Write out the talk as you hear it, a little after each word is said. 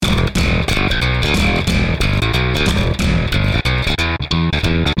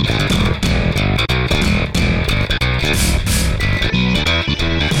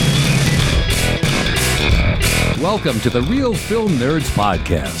Welcome to the Real Film Nerds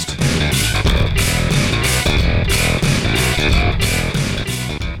Podcast.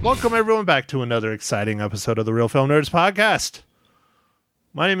 Welcome everyone back to another exciting episode of the Real Film Nerds Podcast.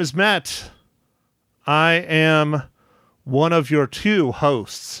 My name is Matt. I am one of your two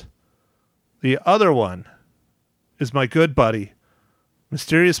hosts. The other one is my good buddy,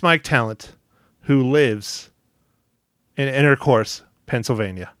 Mysterious Mike Talent, who lives in Intercourse,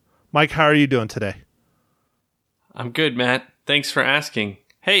 Pennsylvania. Mike, how are you doing today? I'm good, Matt. Thanks for asking.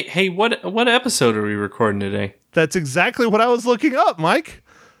 Hey, what episode are we recording today? That's exactly what I was looking up, Mike.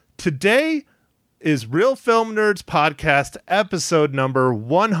 Today is Real Film Nerds Podcast episode number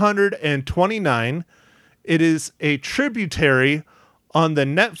 129. It is a tributary on the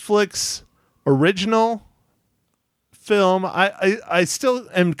Netflix original film. I still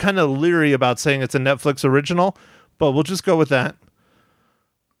am kind of leery about saying it's a Netflix original, but we'll just go with that.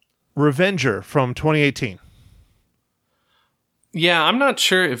 Revenger from 2018. Yeah, I'm not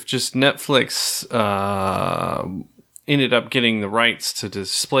sure if just Netflix ended up getting the rights to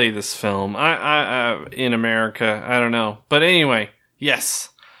display this film I in America. I don't know. But anyway, yes,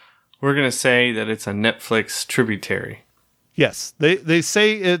 we're going to say that it's a Netflix tributary. Yes, they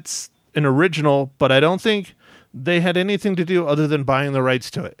say it's an original, but I don't think they had anything to do other than buying the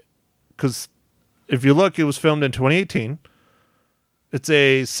rights to it. Because if you look, it was filmed in 2018. It's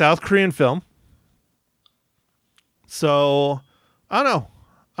a South Korean film. So I don't know.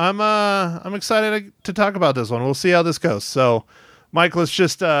 I'm excited to talk about this one. We'll see how this goes. So, Mike, let's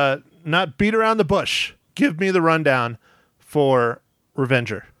just not beat around the bush. Give me the rundown for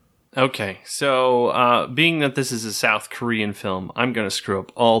Revenger. Okay, so being that this is a South Korean film, I'm going to screw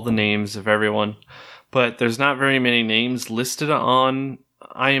up all the names of everyone. But there's not very many names listed on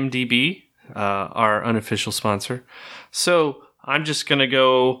IMDb, our unofficial sponsor. So I'm just going to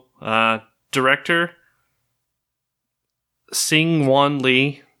go director Sing-won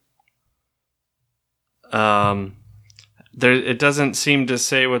Lee. It doesn't seem to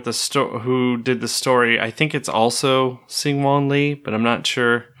say what who did the story. I think it's also Sing-won Lee, but I'm not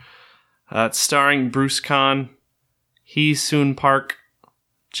sure. It's starring Bruce Kahn, Hee Soon Park,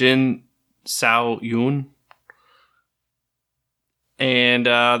 Jin Sao Yoon. And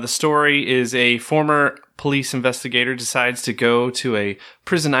the story is a former police investigator decides to go to a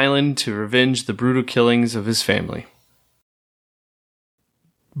prison island to revenge the brutal killings of his family.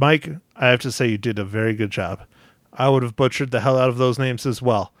 Mike, I have to say you did a very good job. I would have butchered the hell out of those names as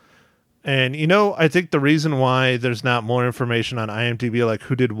well. And, I think the reason why there's not more information on IMDb, like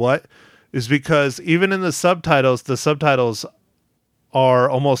who did what, is because even in the subtitles are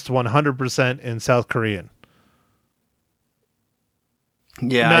almost 100% in South Korean.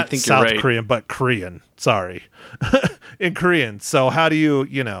 Yeah, not I think South you're right. Korean, but Korean. Sorry. In Korean. So how do you,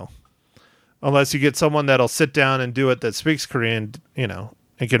 unless you get someone that'll sit down and do it that speaks Korean,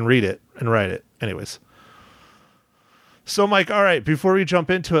 and can read it and write it. Anyways. So, Mike, all right, before we jump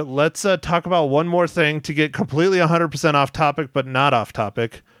into it, let's talk about one more thing to get completely 100% off topic, but not off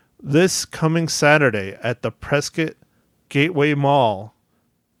topic. This coming Saturday at the Prescott Gateway Mall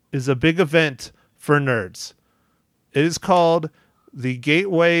is a big event for nerds. It is called the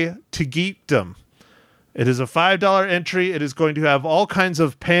Gateway to Geekdom. It is a $5 entry. It is going to have all kinds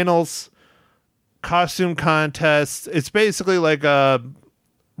of panels, costume contests. It's basically like a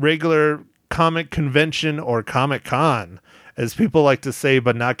regular comic convention or Comic Con, as people like to say,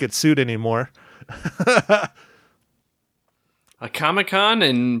 but not get sued anymore. A Comic Con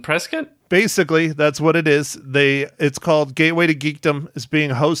in Prescott? Basically, that's what it is. It's called Gateway to Geekdom. It's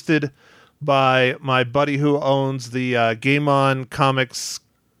being hosted by my buddy who owns the Game On Comics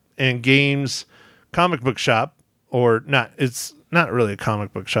and Games comic book shop, or not. It's not really a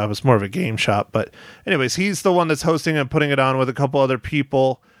comic book shop. It's more of a game shop. But anyways, he's the one that's hosting and putting it on with a couple other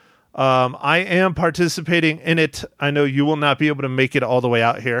people. I am participating in it. I know you will not be able to make it all the way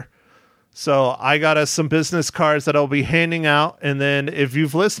out here. So I got us some business cards that I'll be handing out. And then if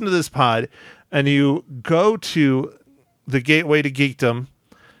you've listened to this pod and you go to the Gateway to Geekdom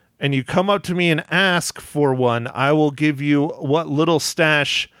and you come up to me and ask for one, I will give you what little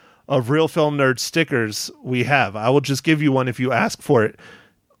stash of Real Film Nerd stickers we have. I will just give you one if you ask for it,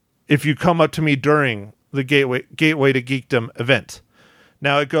 if you come up to me during the Gateway to Geekdom event.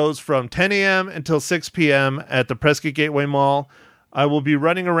 Now it goes from 10 a.m. until 6 p.m. at the Prescott Gateway Mall. I will be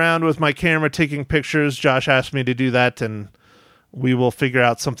running around with my camera taking pictures. Josh asked me to do that, and we will figure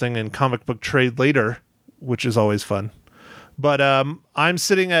out something in comic book trade later, which is always fun. But I'm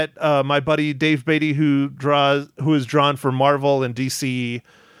sitting at my buddy Dave Beatty, who is drawn for Marvel and DC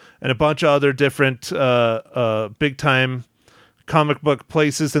and a bunch of other different big time comic book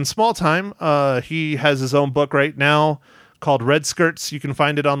places in small time. He has his own book right now called Red Skirts. You can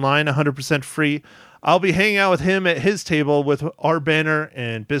find it online, 100% free. I'll be hanging out with him at his table with our banner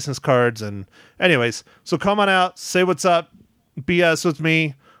and business cards. And anyways, so come on out, say what's up, BS with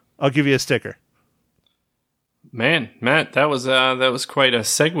me. I'll give you a sticker. Man, Matt, that was quite a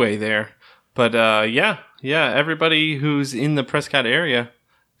segue there. But yeah, everybody who's in the Prescott area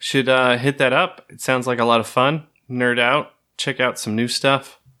should hit that up. It sounds like a lot of fun. Nerd out, check out some new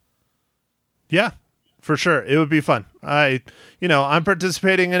stuff. Yeah, for sure. It would be fun. I'm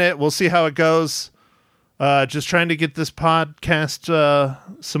participating in it. We'll see how it goes. Just trying to get this podcast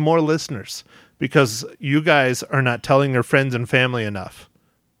some more listeners because you guys are not telling your friends and family enough.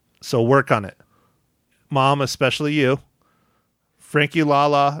 So work on it. Mom, especially you. Frankie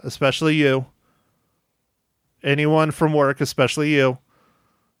Lala, especially you. Anyone from work, especially you.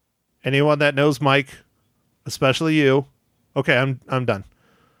 Anyone that knows Mike, especially you. Okay, I'm done.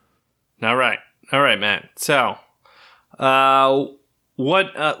 All right, Matt. So,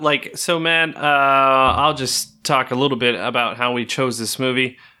 Matt, I'll just talk a little bit about how we chose this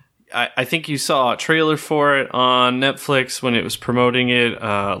movie. I think you saw a trailer for it on Netflix when it was promoting it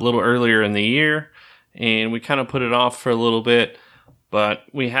a little earlier in the year, and we kind of put it off for a little bit, but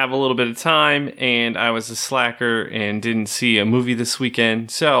we have a little bit of time, and I was a slacker and didn't see a movie this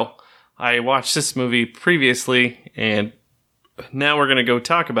weekend, so I watched this movie previously, and now we're going to go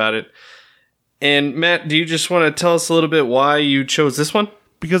talk about it. And Matt, do you just want to tell us a little bit why you chose this one?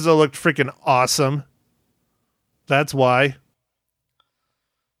 Because it looked freaking awesome. That's why.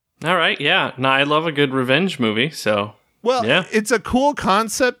 All right, yeah. Now, I love a good revenge movie, so... Well, yeah. It's a cool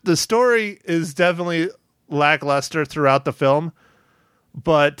concept. The story is definitely lackluster throughout the film,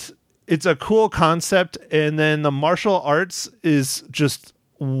 but it's a cool concept, and then the martial arts is just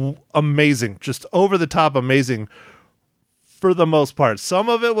amazing. Just over-the-top amazing for the most part. Some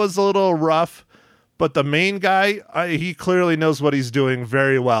of it was a little rough, but the main guy, he clearly knows what he's doing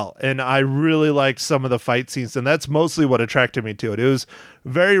very well. And I really liked some of the fight scenes, and that's mostly what attracted me to it. It was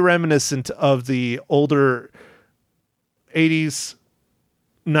very reminiscent of the older 80s,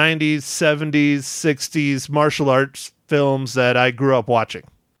 90s, 70s, 60s martial arts films that I grew up watching.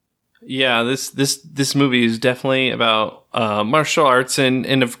 Yeah, this movie is definitely about martial arts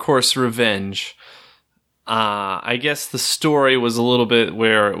and of course revenge. I guess the story was a little bit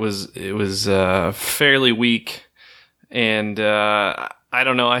where it was fairly weak, and I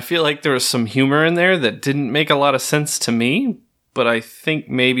don't know. I feel like there was some humor in there that didn't make a lot of sense to me, but I think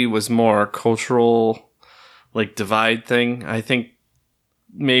maybe was more a cultural divide thing. I think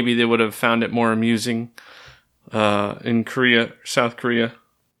maybe they would have found it more amusing in South Korea.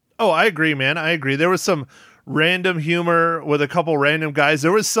 Oh, I agree, man. I agree. There was some random humor with a couple random guys.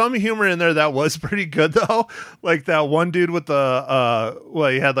 There was some humor in there that was pretty good, though. Like that one dude with the,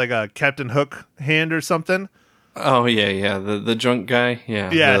 he had like a Captain Hook hand or something. Oh, yeah. The drunk guy.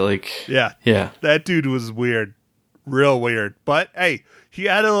 Yeah. Yeah. That dude was weird. Real weird. But, hey, he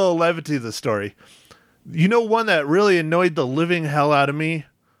added a little levity to the story. You know one that really annoyed the living hell out of me?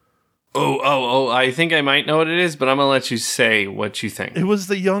 Oh, I think I might know what it is, but I'm going to let you say what you think. It was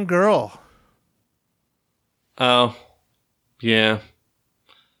the young girl. Oh, yeah.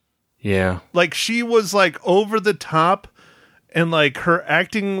 Yeah. Like, she was, over the top, and, her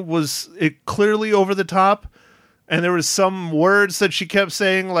acting was clearly over the top, and there was some words that she kept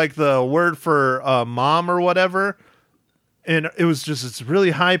saying, like the word for mom or whatever, and it was just this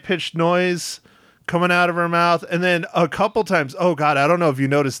really high-pitched noise coming out of her mouth, and then a couple times, oh God, I don't know if you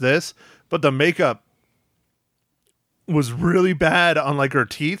noticed this, but the makeup was really bad on her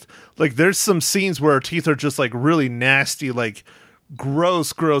teeth. There's some scenes where her teeth are just really nasty,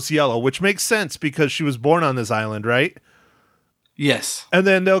 gross yellow, which makes sense because she was born on this island, right? Yes. And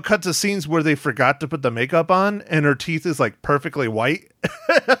then they'll cut to scenes where they forgot to put the makeup on and her teeth is perfectly white.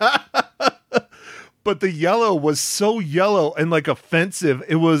 But the yellow was so yellow and offensive.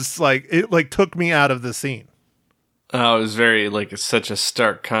 It was it took me out of the scene. Oh, it was very such a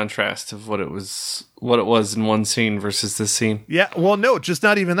stark contrast of what it was in one scene versus this scene. Yeah, well, no, just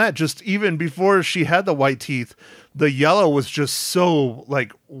not even that. Just even before she had the white teeth, the yellow was just so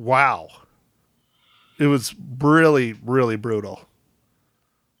wow. It was really, really brutal.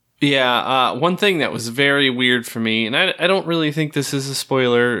 Yeah, one thing that was very weird for me, and I don't really think this is a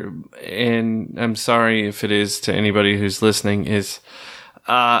spoiler, and I'm sorry if it is to anybody who's listening, is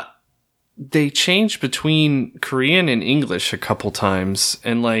they changed between Korean and English a couple times,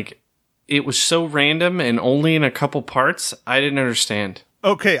 and it was so random and only in a couple parts, I didn't understand.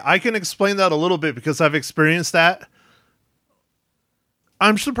 Okay, I can explain that a little bit because I've experienced that.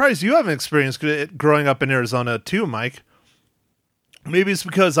 I'm surprised you haven't experienced it growing up in Arizona too, Mike. maybe it's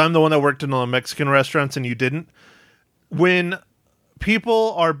because I'm the one that worked in the Mexican restaurants and you didn't. When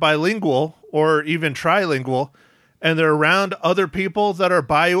people are bilingual or even trilingual and they're around other people that are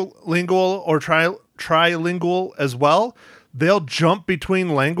bilingual or trilingual as well, they'll jump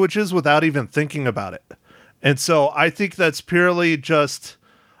between languages without even thinking about it. And so I think that's purely just,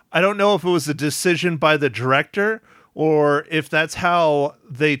 I don't know if it was a decision by the director or if that's how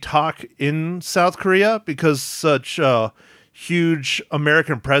they talk in South Korea because such a huge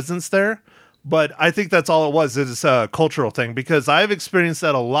American presence there. But I think that's all it was. It's a cultural thing because I've experienced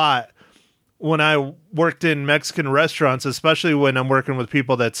that a lot when I worked in Mexican restaurants, especially when I'm working with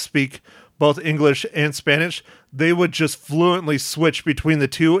people that speak both English and Spanish. They would just fluently switch between the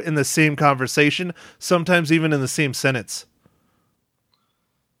two in the same conversation, sometimes even in the same sentence.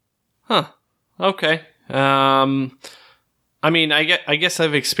 Huh. Okay. I mean, I guess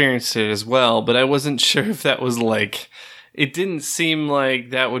I've experienced it as well, but I wasn't sure if that was like, it didn't seem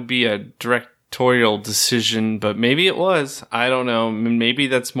like that would be a directorial decision, but maybe it was. I don't know. Maybe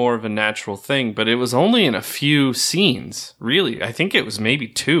that's more of a natural thing, but it was only in a few scenes, really. I think it was maybe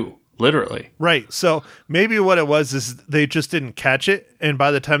 2, literally. Right. So maybe what it was is they just didn't catch it, and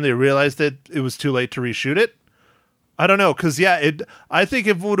by the time they realized it, it was too late to reshoot it. I don't know, because I think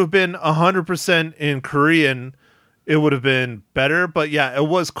if it would have been 100% in Korean, it would have been better. But yeah, it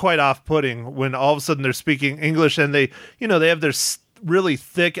was quite off-putting when all of a sudden they're speaking English and they have their really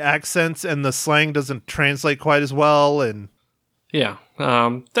thick accents and the slang doesn't translate quite as well. And yeah,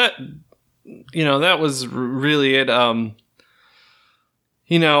 that was really it.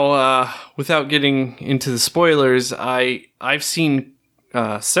 Without getting into the spoilers, I've seen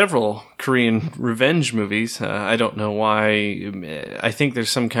several Korean revenge movies. I don't know why. I think there's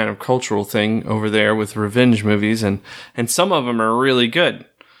some kind of cultural thing over there with revenge movies, and some of them are really good.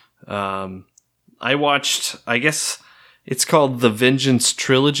 I watched, I guess it's called The Vengeance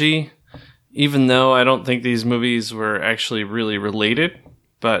Trilogy, even though I don't think these movies were actually really related.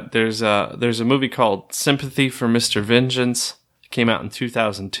 But there's a movie called Sympathy for Mr. Vengeance. It came out in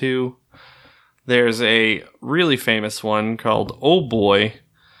 2002. There's a really famous one called Old Boy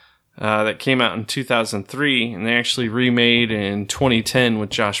that came out in 2003, and they actually remade in 2010 with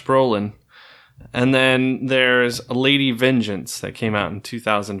Josh Brolin. And then there's Lady Vengeance that came out in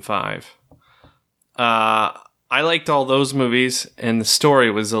 2005. I liked all those movies, and the story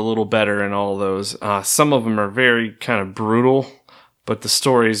was a little better in all those. Some of them are very kind of brutal, but the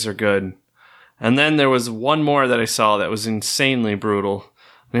stories are good. And then there was one more that I saw that was insanely brutal.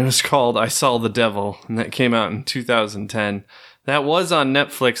 And it was called I Saw the Devil, and that came out in 2010. That was on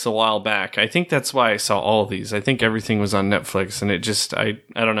Netflix a while back. I think that's why I saw all of these. I think everything was on Netflix, and it just, I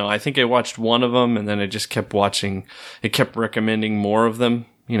don't know. I think I watched one of them, and then I just kept watching. It kept recommending more of them,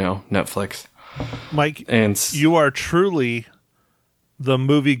 Netflix. Mike, and you are truly the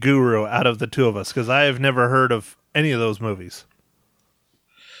movie guru out of the two of us, because I have never heard of any of those movies.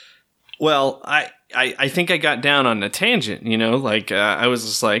 Well, I think I got down on a tangent, I was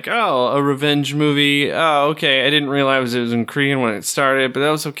just like, oh, a revenge movie. Oh, okay. I didn't realize it was in Korean when it started, but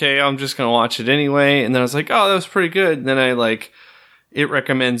that was okay. I'm just going to watch it anyway. And then I was like, oh, that was pretty good. And then it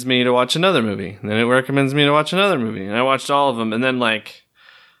recommends me to watch another movie. And then it recommends me to watch another movie. And I watched all of them. And then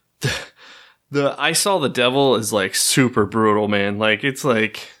the I Saw the Devil is super brutal, man.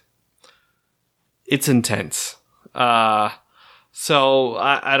 It's intense. So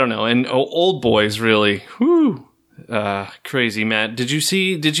I don't know, and Old Boy's really crazy, Matt. Did you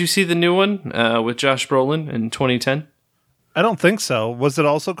see the new one with Josh Brolin in 2010? I don't think so. Was it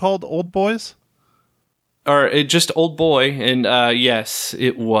also called Old Boys? Or just Old Boy? And yes,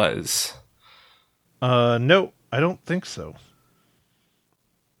 it was. No, I don't think so.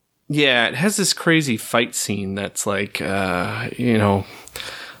 Yeah, it has this crazy fight scene that's all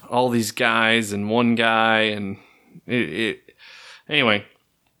these guys and one guy, and it anyway,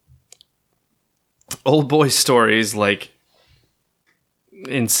 Old Boy's story is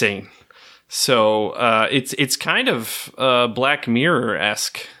insane. So it's kind of Black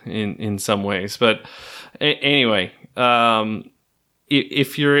Mirror-esque in some ways. But anyway,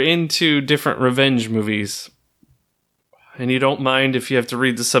 if you're into different revenge movies and you don't mind if you have to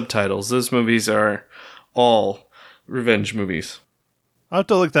read the subtitles, those movies are all revenge movies. I'll have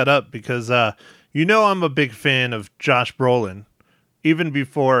to look that up because I'm a big fan of Josh Brolin. Even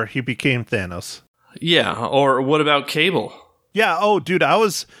before he became Thanos. Yeah, or what about Cable? Yeah, oh, dude,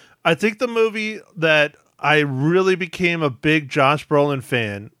 I think the movie that I really became a big Josh Brolin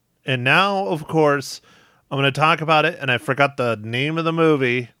fan, and now, of course, I'm going to talk about it, and I forgot the name of the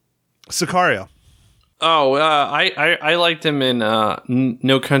movie, Sicario. Oh, I liked him in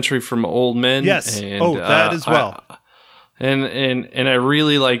No Country for Old Men. Yes, and, that as well. and I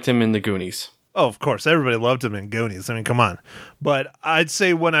really liked him in The Goonies. Oh, of course, everybody loved him in Goonies. I mean, come on. But I'd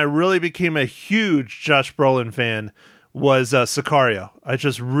say when I really became a huge Josh Brolin fan was Sicario. I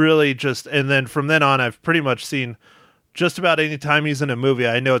and then from then on, I've pretty much seen just about any time he's in a movie,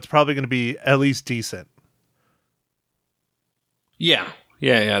 I know it's probably going to be at least decent. Yeah,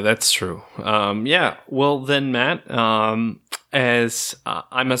 that's true. Well then, Matt, as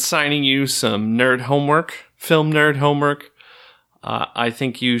I'm assigning you some film nerd homework, I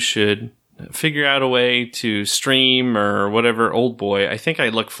think you should figure out a way to stream or whatever Old Boy. I think I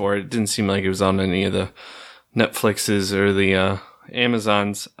looked for it. It didn't seem like it was on any of the Netflixes or the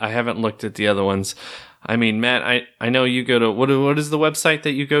Amazons. I haven't looked at the other ones. I mean, Matt, I know you go to, what is the website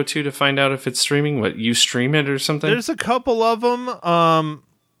that you go to find out if it's streaming? What, you stream it or something? There's a couple of them.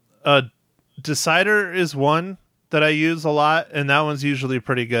 Decider is one that I use a lot, and that one's usually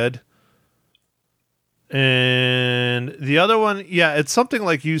pretty good. And the other one, yeah, it's something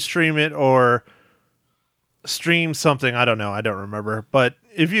like You Stream It or Stream something. I don't know. I don't remember. But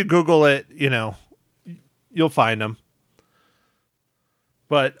if you Google it, you'll find them.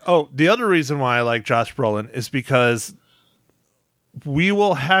 But, the other reason why I like Josh Brolin is because we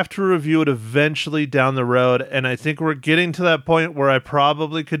will have to review it eventually down the road, and I think we're getting to that point where I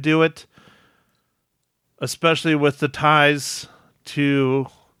probably could do it, especially with the ties to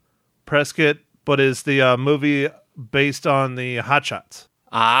Prescott, but is the movie based on the Hot Shots.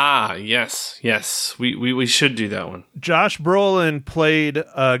 Ah, yes. We should do that one. Josh Brolin played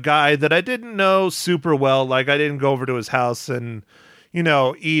a guy that I didn't know super well. Like, I didn't go over to his house and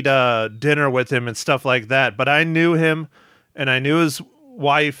eat dinner with him and stuff like that. But I knew him, and I knew his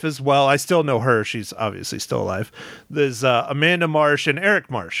wife as well. I still know her. She's obviously still alive. There's Amanda Marsh and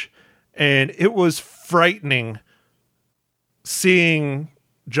Eric Marsh. And it was frightening seeing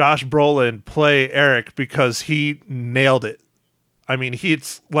Josh Brolin play Eric because he nailed it. I mean,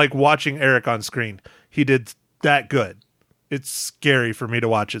 it's like watching Eric on screen. He did that good. It's scary for me to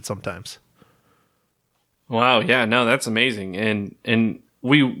watch it sometimes. Wow, yeah, no, that's amazing, and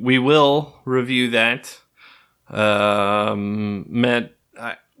we will review that. Matt,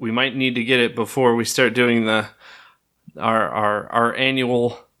 we might need to get it before we start doing our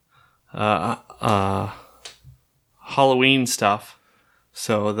annual Halloween stuff.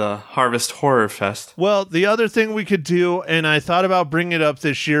 So the Harvest Horror Fest. Well, the other thing we could do, and I thought about bringing it up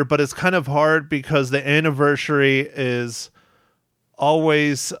this year, but it's kind of hard because the anniversary is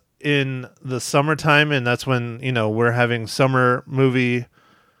always in the summertime, and that's when, we're having summer movie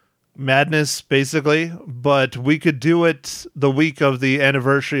madness, basically. But we could do it the week of the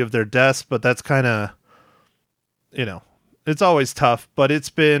anniversary of their deaths, but that's kind of, it's always tough. But it's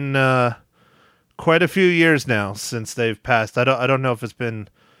been quite a few years now since they've passed. I don't know if it's been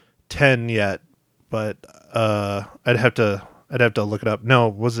 10 yet, but I'd have to look it up. No,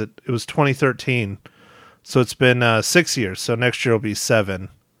 it was 2013. So it's been 6 years. So next year will be 7.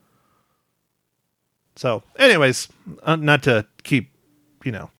 So, anyways, not to keep,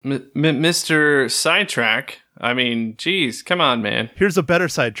 Mr. Sidetrack. I mean, geez, come on, man. Here's a better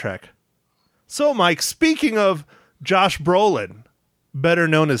sidetrack. So, Mike, speaking of Josh Brolin, better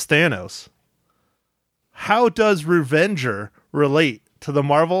known as Thanos, how does Revenger relate to the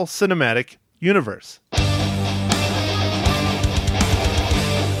Marvel Cinematic Universe?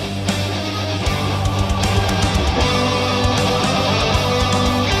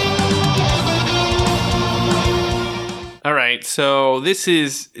 All right, so this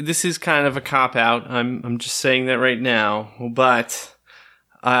is kind of a cop out. I'm just saying that right now, but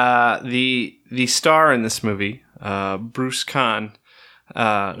the star in this movie, Bruce Kahn,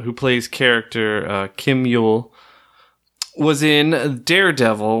 who plays character Kim Yule, was in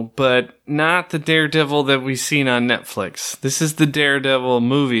Daredevil, but not the Daredevil that we've seen on Netflix. This is the Daredevil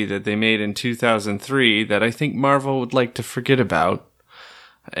movie that they made in 2003 that I think Marvel would like to forget about.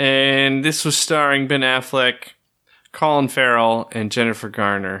 And this was starring Ben Affleck, Colin Farrell, and Jennifer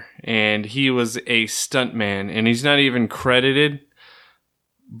Garner, and he was a stuntman, and he's not even credited,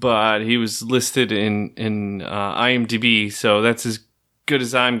 but he was listed in IMDb, so that's as good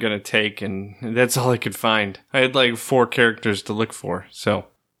as I'm gonna take, and that's all I could find. I had like 4 characters to look for, so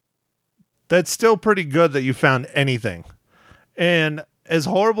that's still pretty good that you found anything. And as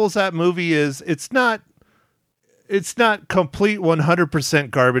horrible as that movie is, it's not complete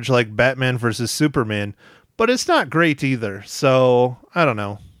 100% garbage like Batman versus Superman. But it's not great either, so I don't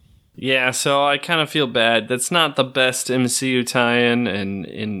know. Yeah, so I kind of feel bad. That's not the best MCU tie-in,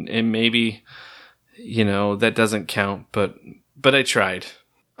 and maybe, that doesn't count, but I tried.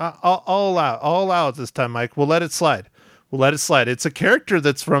 I'll allow it this time, Mike. We'll let it slide. It's a character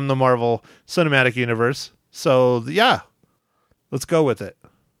that's from the Marvel Cinematic Universe, so yeah, Let's go with it.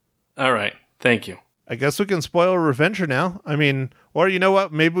 All right. Thank you. I guess we can spoil Revenger now. I mean, or you know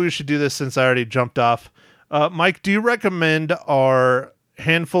what? Maybe we should do this since I already jumped off. Mike, do you recommend our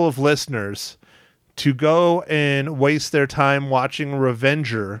handful of listeners to go and waste their time watching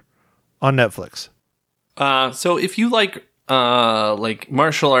Revenger on Netflix? So if you like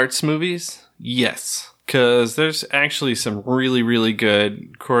martial arts movies, yes, because there's actually some really, really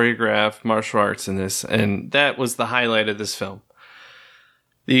good choreographed martial arts in this, and that was the highlight of this film.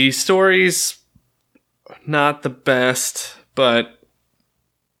 The story's not the best, but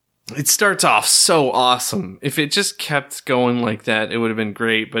it starts off so awesome. If it just kept going like that, it would have been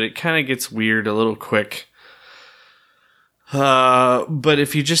great, but it kind of gets weird a little quick. But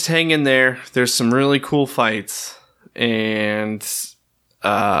if you just hang in there, there's some really cool fights, and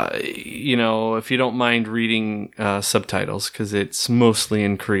if you don't mind reading subtitles, because it's mostly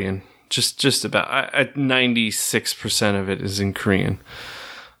in Korean, just about 96% of it is in Korean.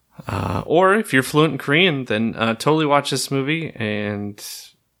 Or if you're fluent in Korean, then totally watch this movie, and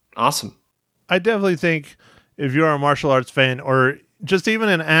awesome. I definitely think if you're a martial arts fan or just even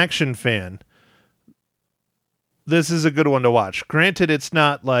an action fan, this is a good one to watch. Granted, it's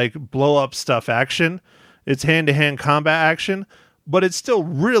not like blow up stuff action. It's hand-to-hand combat action, but it's still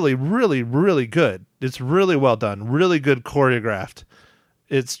really, really, really good. It's really well done, really good choreographed.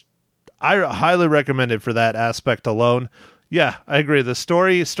 I highly recommend it for that aspect alone. Yeah, I agree. The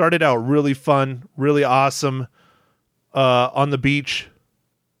story started out really fun, really awesome, on the beach.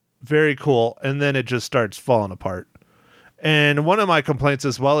 Very cool. And then it just starts falling apart. And one of my complaints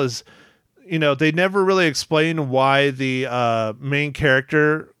as well is, they never really explain why the main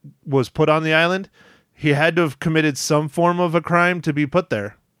character was put on the island. He had to have committed some form of a crime to be put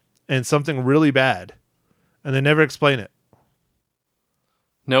there, and something really bad. And they never explain it.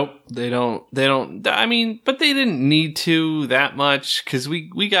 Nope, they don't. I mean, but they didn't need to that much, because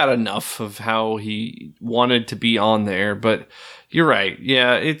we got enough of how he wanted to be on there. But you're right.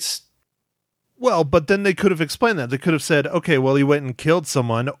 Yeah, it's... Well, but then they could have explained that. They could have said, okay, well, he went and killed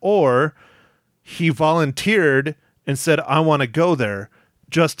someone, or he volunteered and said, I want to go there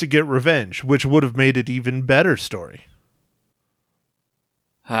just to get revenge, which would have made it even better story.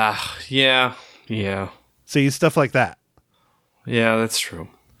 Yeah. See, stuff like that. Yeah, that's true.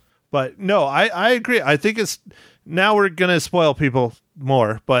 But no, I agree. I think now we're going to spoil people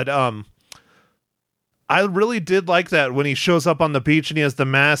more, but I really did like that when he shows up on the beach and he has the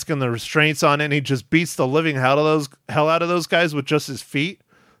mask and the restraints on and he just beats the living hell out of those guys with just his feet.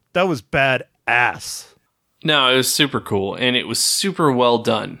 That was badass. No, it was super cool, and it was super well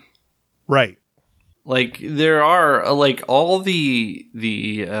done. Right. Like, there are all the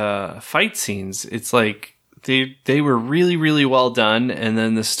fight scenes. It's like they were really, really well done, and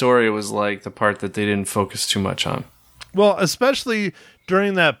then the story was like the part that they didn't focus too much on. Well, especially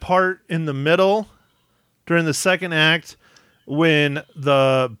during that part in the middle, during the second act, when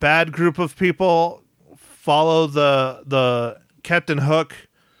the bad group of people follow the Captain Hook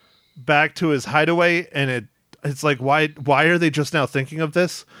back to his hideaway, and it's like, why are they just now thinking of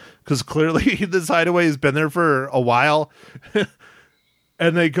this? Because clearly this hideaway has been there for a while.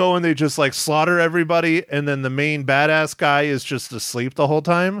 And they go and they just like slaughter everybody, and then the main badass guy is just asleep the whole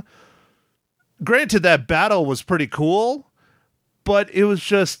time. Granted, that battle was pretty cool, but it was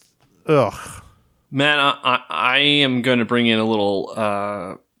just, ugh. Man, I am going to bring in a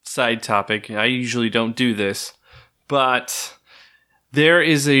little side topic. I usually don't do this, but there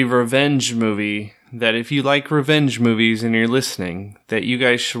is a revenge movie that, if you like revenge movies and you're listening, that you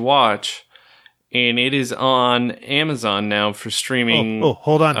guys should watch. And it is on Amazon now for streaming. Oh,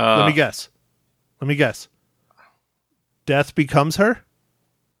 hold on. Let me guess. Death Becomes Her?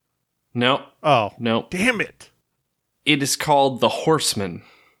 No. Oh. No. Damn it. It is called The Horseman.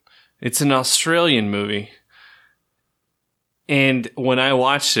 It's an Australian movie. And when I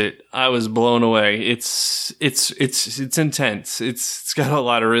watched it, I was blown away. It's intense. It's got a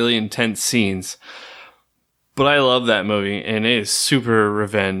lot of really intense scenes. But I love that movie, and it is super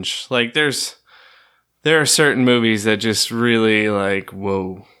revenge. Like, there are certain movies that just really, like,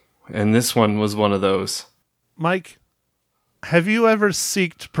 whoa. And this one was one of those. Mike, have you ever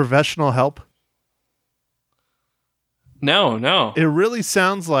sought professional help? No. It really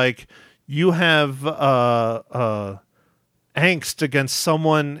sounds like you have angst against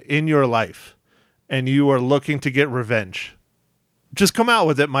someone in your life, and you are looking to get revenge. Just come out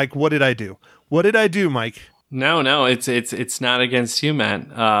with it, Mike. What did I do? What did I do, Mike? No, it's not against you,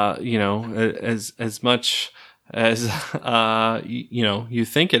 man. As much as you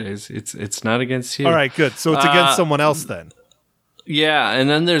think it is, it's not against you. All right, good. So it's against someone else then. Yeah, and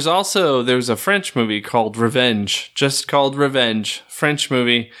then there's a French movie called Revenge, just called Revenge. French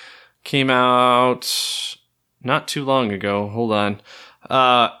movie came out not too long ago. Hold on.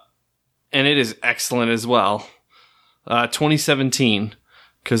 And it is excellent as well. 2017,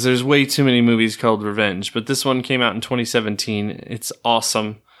 because there's way too many movies called Revenge, but this one came out in 2017. It's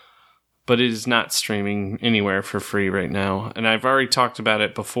awesome, but it is not streaming anywhere for free right now. And I've already talked about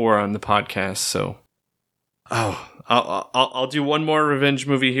it before on the podcast, so I'll do one more revenge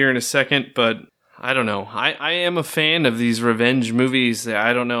movie here in a second, but I don't know. I am a fan of these revenge movies.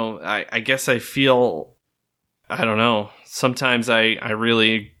 I don't know. I guess I feel, I don't know. Sometimes I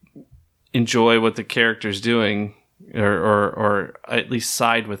really enjoy what the character's doing, or at least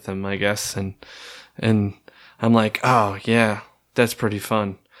side with them, I guess. And I'm like, oh yeah, that's pretty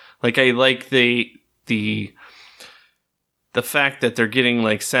fun. Like I like the fact that they're getting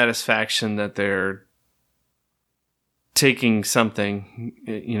like satisfaction that they're taking something,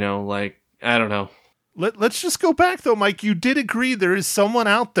 like, I don't know. Let's just go back though, Mike. You did agree there is someone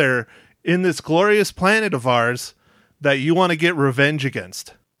out there in this glorious planet of ours that you want to get revenge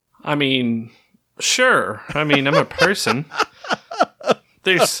against. I mean, sure. I mean, I'm a person.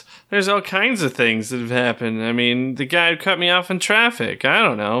 There's all kinds of things that have happened. I mean, the guy who cut me off in traffic. I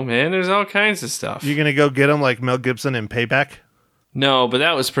don't know, man. There's all kinds of stuff. You gonna go get him like Mel Gibson in Payback? No, but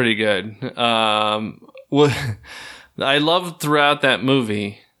that was pretty good. What I loved throughout that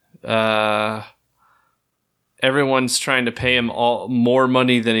movie, everyone's trying to pay him more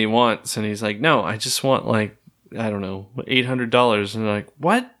money than he wants, and he's like, "No, I just want like, I don't know, $800." And they're like,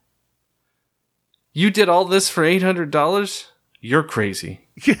 "What? You did all this for $800? You're crazy."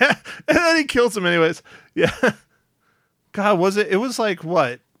 Yeah, and then he kills him anyways. Yeah. God, was it? It was like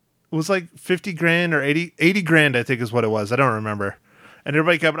what? It was like 50 grand or 80 grand, I think is what it was. I don't remember. And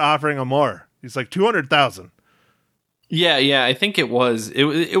everybody kept offering him more. He's like 200,000. Yeah, I think it was.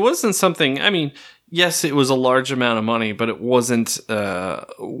 It wasn't something. I mean, yes, it was a large amount of money, but it wasn't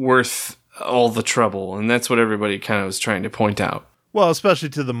worth all the trouble, and that's what everybody kind of was trying to point out. Well, especially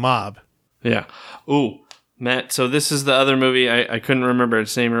to the mob. Yeah. Ooh, Matt. So this is the other movie. I couldn't remember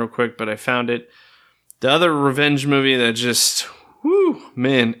its name real quick, but I found it. The other revenge movie that just,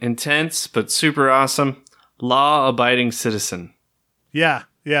 man, intense but super awesome. Law Abiding Citizen. Yeah,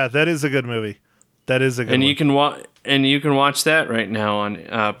 that is a good movie. That is a good one. You can watch that right now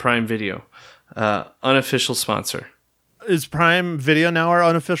on Prime Video. Unofficial sponsor. Is Prime Video now our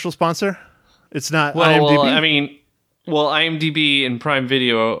unofficial sponsor? It's not IMDb? Well, IMDb and Prime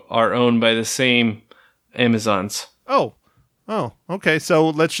Video are owned by the same Amazons. Oh, okay. So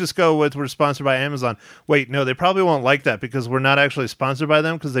let's just go with we're sponsored by Amazon. Wait, no, they probably won't like that because we're not actually sponsored by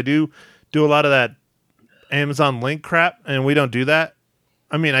them because they do a lot of that Amazon link crap, and we don't do that.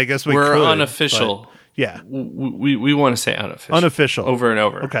 I mean, I guess we're unofficial. Yeah. We want to say unofficial. Unofficial. Over and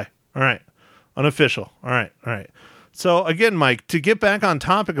over. Okay. All right. Unofficial. All right. So again, Mike, to get back on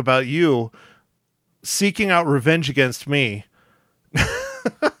topic about you seeking out revenge against me.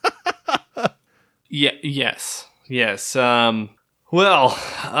 Yes. Well,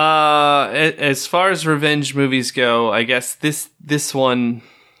 as far as revenge movies go, I guess this one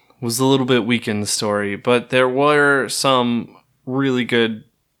was a little bit weak in the story, but there were some really good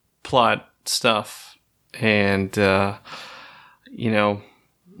plot stuff. And, like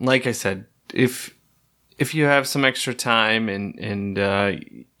I said, if you have some extra time and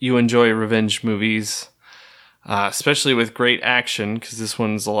you enjoy revenge movies, especially with great action, because this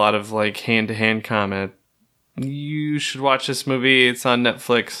one's a lot of like hand-to-hand combat, you should watch this movie. It's on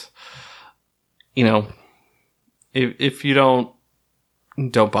Netflix. If you don't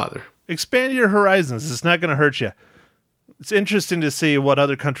bother. Expand your horizons. It's not going to hurt you. It's interesting to see what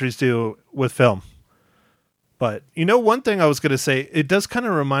other countries do with film. But one thing I was going to say, it does kind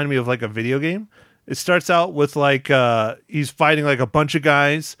of remind me of like a video game. It starts out with like he's fighting like a bunch of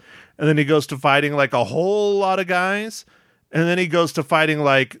guys, and then he goes to fighting like a whole lot of guys, and then he goes to fighting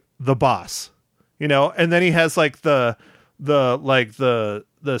like the boss, and then he has like the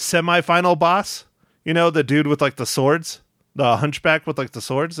semi-final boss, the dude with like the swords, the hunchback with like the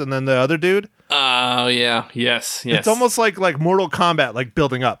swords, and then the other dude. Oh yeah, yes. It's almost like Mortal Kombat, like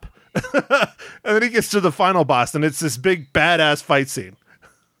building up. And then he gets to the final boss, and it's this big badass fight scene.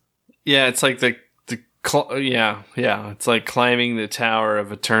 Yeah, it's like it's like climbing the tower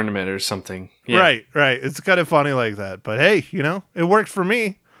of a tournament or something. Yeah. Right. It's kind of funny like that, but hey, it worked for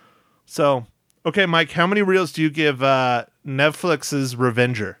me. So, okay, Mike, how many reels do you give Netflix's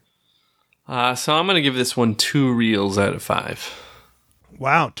Revenger? So I'm going to give this one 2 reels out of 5.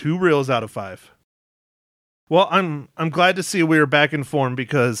 Wow, 2 reels out of 5. Well, I'm glad to see we are back in form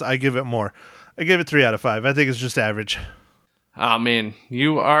because I give it more. I gave it 3 out of 5. I think it's just average. Oh man,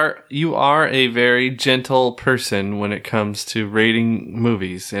 you are a very gentle person when it comes to rating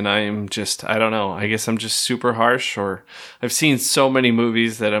movies, and I don't know. I guess I'm just super harsh, or I've seen so many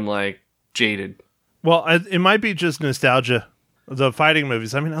movies that I'm like jaded. Well, it might be just nostalgia. The fighting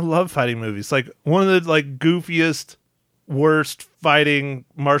movies. I mean, I love fighting movies. Like one of the like goofiest, worst fighting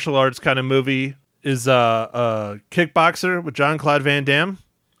martial arts kind of movie is Kickboxer with Jean-Claude Van Damme.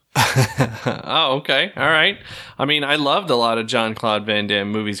 Oh, okay. All right. I mean, I loved a lot of Jean-Claude Van Damme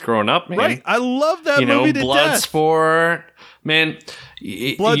movies growing up, man. Right. I love that movie to death. Bloodsport. Man,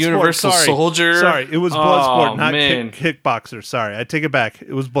 Bloodsport, Universal Soldier. Sorry, it was Bloodsport, not Kickboxer. Sorry, I take it back.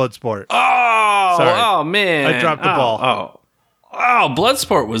 It was Bloodsport. Oh, sorry. Oh, man. I dropped the ball. Oh,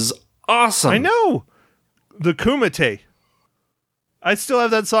 Bloodsport was awesome. I know. The Kumite. I still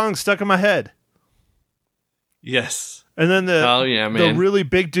have that song stuck in my head. Yes. And then the really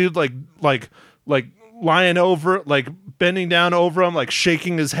big dude like lying over, like bending down over him, like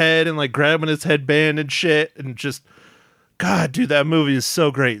shaking his head and like grabbing his headband and shit, and just God, dude, that movie is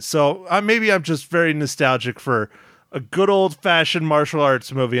so great. So maybe I'm just very nostalgic for a good old fashioned martial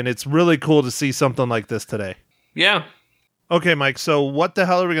arts movie, and it's really cool to see something like this today. Yeah. Okay, Mike. So what the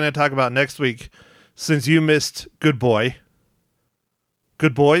hell are we going to talk about next week? Since you missed Good Boy,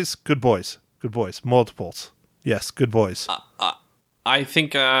 Good Boys, multiples. Yes, Good Boys. I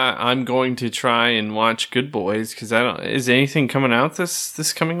think I'm going to try and watch Good Boys because is anything coming out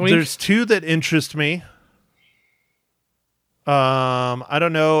this coming week? There's two that interest me. I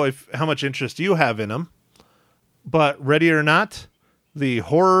don't know how much interest you have in them, but Ready or Not, the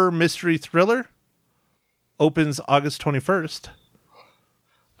horror mystery thriller, opens August 21st.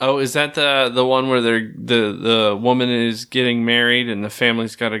 Oh, is that the one where the woman is getting married and the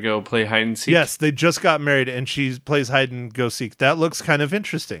family's got to go play hide and seek? Yes, they just got married and she plays hide and go seek. That looks kind of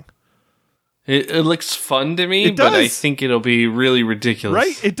interesting. It looks fun to me, it does. But I think it'll be really ridiculous.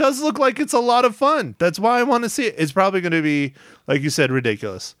 Right? It does look like it's a lot of fun. That's why I want to see it. It's probably going to be, like you said,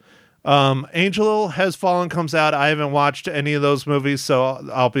 ridiculous. Angel Has Fallen comes out. I haven't watched any of those movies, so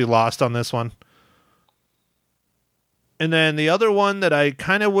I'll be lost on this one. And then the other one that I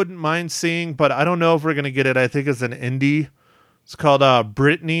kind of wouldn't mind seeing, but I don't know if we're going to get it, I think it's an indie. It's called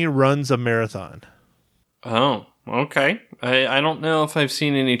Brittany Runs a Marathon. Oh, okay. I don't know if I've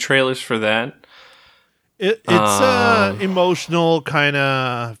seen any trailers for that. It's emotional, kind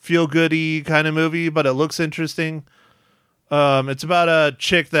of feel-goody kind of movie, but it looks interesting. It's about a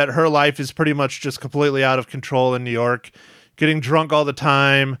chick that her life is pretty much just completely out of control in New York, getting drunk all the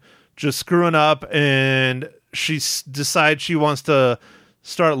time, just screwing up, and she decides she wants to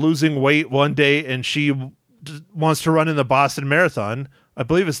start losing weight one day, and she wants to run in the Boston Marathon. I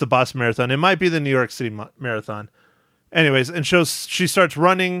believe it's the Boston Marathon. It might be the New York City Marathon. Anyways, and she starts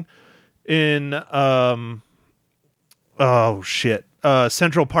running in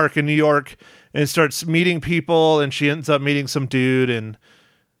Central Park in New York, and starts meeting people, and she ends up meeting some dude, and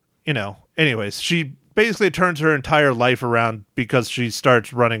anyways, she basically turns her entire life around because she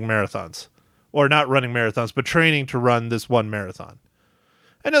starts running marathons. Or not running marathons, but training to run this one marathon.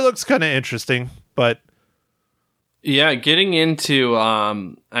 And it looks kind of interesting, but... Yeah, getting into...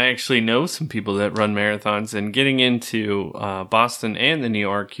 I actually know some people that run marathons, and getting into Boston and the New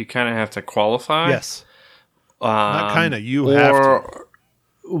York, you kind of have to qualify. Yes. Not kind of, you have to.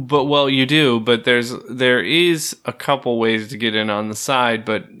 But, well, you do, but there is a couple ways to get in on the side,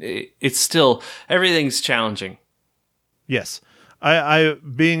 but it's still... Everything's challenging. Yes. I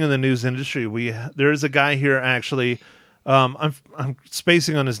being in the news industry, there is a guy here actually. I'm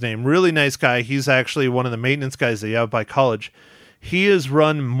spacing on his name. Really nice guy. He's actually one of the maintenance guys that you have by college. He has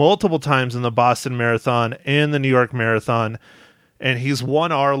run multiple times in the Boston Marathon and the New York Marathon, and he's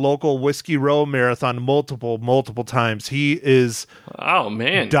won our local Whiskey Row Marathon multiple times. He is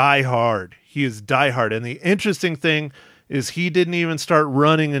die hard. He is die hard. And the interesting thing is he didn't even start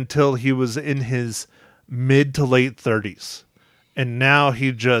running until he was in his mid to late 30s. And now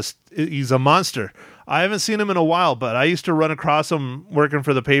he's a monster. I haven't seen him in a while, but I used to run across him working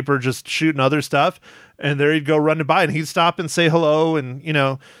for the paper, just shooting other stuff. And there he'd go running by, and he'd stop and say hello and,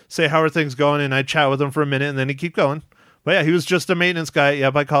 say how are things going. And I'd chat with him for a minute, and then he'd keep going. But yeah, he was just a maintenance guy,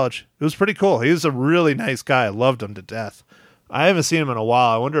 by college. It was pretty cool. He was a really nice guy. I loved him to death. I haven't seen him in a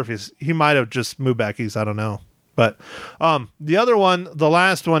while. I wonder if he might have just moved back east. I don't know. But the other one, the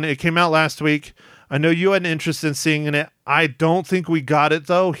last one, it came out last week. I know you had an interest in seeing it. I don't think we got it,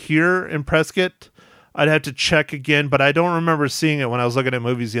 though, here in Prescott. I'd have to check again, but I don't remember seeing it when I was looking at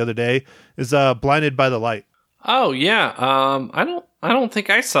movies the other day. Is Blinded by the Light. Oh, yeah. I don't think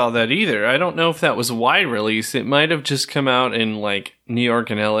I saw that either. I don't know if that was a wide release. It might have just come out in, like, New York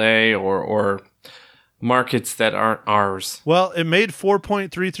and L.A. or markets that aren't ours. Well, it made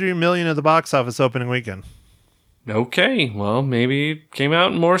 $4.33 million at the box office opening weekend. Okay, well, maybe it came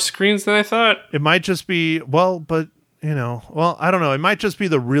out in more screens than I thought. It might just be, I don't know. It might just be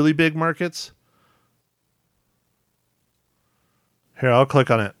the really big markets. Here, I'll click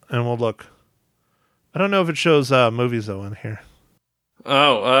on it and we'll look. I don't know if it shows movies though in here.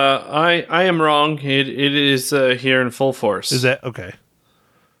 Oh, I am wrong. It is here in full force. Is that okay?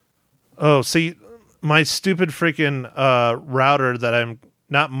 Oh, see, my stupid freaking router that I'm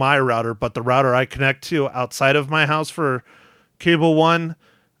not my router, but the router I connect to outside of my house for Cable One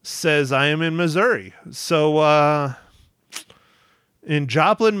says I am in Missouri. So in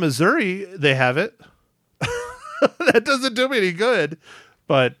Joplin, Missouri, they have it. That doesn't do me any good,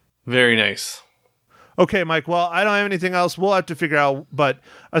 but very nice. Okay, Mike. Well, I don't have anything else. We'll have to figure out, but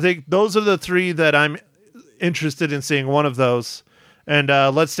I think those are the three that I'm interested in seeing. One of those, and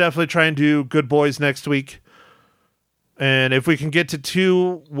let's definitely try and do Good Boys next week. And if we can get to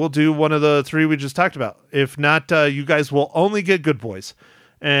 2, we'll do one of the 3 we just talked about. If not, you guys will only get Good Boys.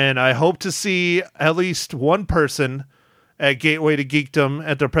 And I hope to see at least one person at Gateway to Geekdom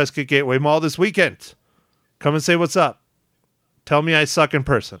at the Prescott Gateway Mall this weekend. Come and say what's up. Tell me I suck in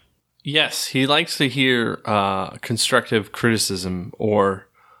person. Yes, he likes to hear constructive criticism, or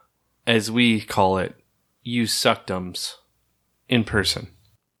as we call it, you suckdums, in person.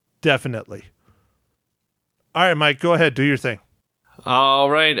 Definitely. All right, Mike, go ahead. Do your thing.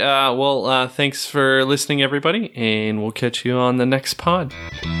 All right. Thanks for listening, everybody, and we'll catch you on the next pod.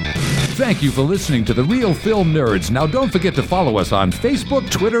 Thank you for listening to The Real Film Nerds. Now, don't forget to follow us on Facebook,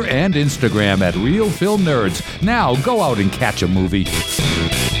 Twitter, and Instagram at Real Film Nerds. Now, go out and catch a movie.